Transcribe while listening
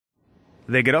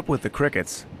They get up with the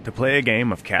crickets to play a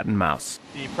game of cat and mouse.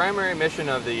 The primary mission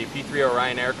of the P-3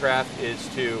 Orion aircraft is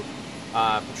to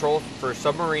patrol for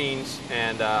submarines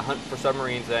and hunt for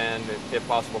submarines and, if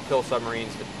possible, kill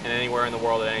submarines anywhere in the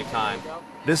world at any time.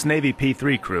 This Navy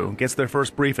P-3 crew gets their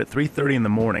first brief at 3:30 in the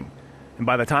morning, and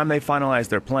by the time they finalize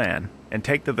their plan and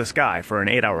take to the sky for an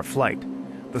 8-hour flight,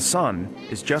 the sun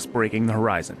is just breaking the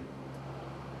horizon.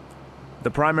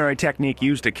 The primary technique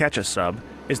used to catch a sub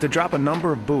is to drop a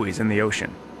number of buoys in the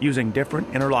ocean, using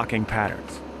different interlocking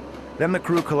patterns. Then the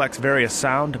crew collects various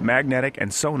sound, magnetic,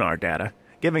 and sonar data,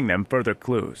 giving them further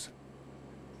clues.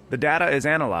 The data is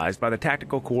analyzed by the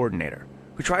tactical coordinator,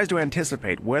 who tries to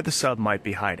anticipate where the sub might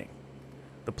be hiding.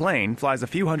 The plane flies a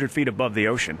few hundred feet above the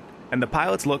ocean, and the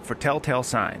pilots look for telltale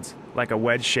signs, like a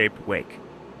wedge-shaped wake.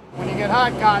 When you get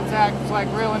hard contact, it's like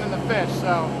reeling in the fish,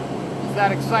 so it's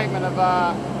that excitement of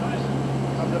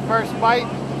the first bite,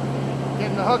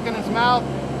 getting the hook in his mouth,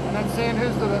 and then seeing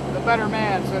who's the better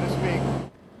man, so to speak.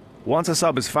 Once a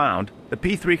sub is found, the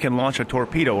P-3 can launch a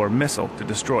torpedo or missile to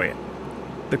destroy it.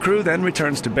 The crew then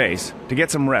returns to base to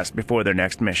get some rest before their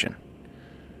next mission.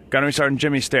 Gunnery Sergeant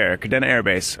Jimmy Stair, Kadena Air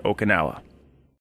Base, Okinawa.